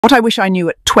What I wish I knew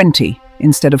at 20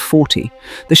 instead of 40,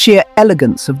 the sheer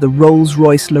elegance of the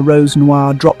Rolls-Royce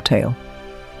Noire Droptail.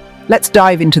 Let's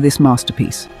dive into this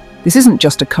masterpiece. This isn't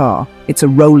just a car, it's a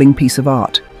rolling piece of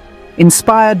art.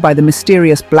 Inspired by the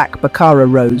mysterious black Baccarat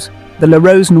rose, the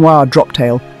Noire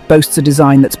Droptail boasts a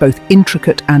design that's both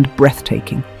intricate and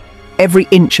breathtaking. Every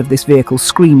inch of this vehicle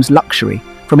screams luxury,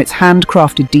 from its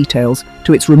handcrafted details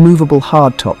to its removable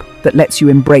hardtop that lets you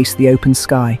embrace the open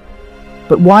sky.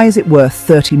 But why is it worth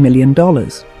 $30 million?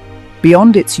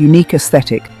 Beyond its unique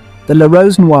aesthetic, the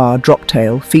Noire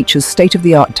Droptail features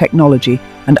state-of-the-art technology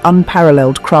and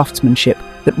unparalleled craftsmanship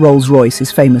that Rolls-Royce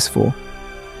is famous for.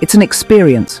 It's an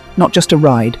experience, not just a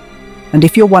ride. And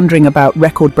if you're wondering about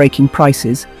record-breaking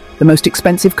prices, the most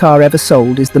expensive car ever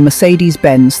sold is the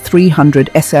Mercedes-Benz 300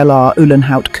 SLR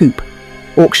Uhlenhaut Coupe,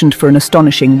 auctioned for an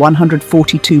astonishing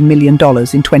 $142 million in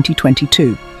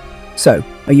 2022. So,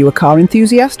 are you a car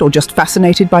enthusiast or just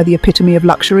fascinated by the epitome of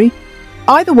luxury?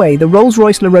 Either way, the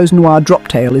Rolls-Royce Noire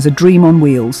Droptail is a dream on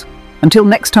wheels. Until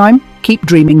next time, keep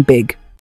dreaming big.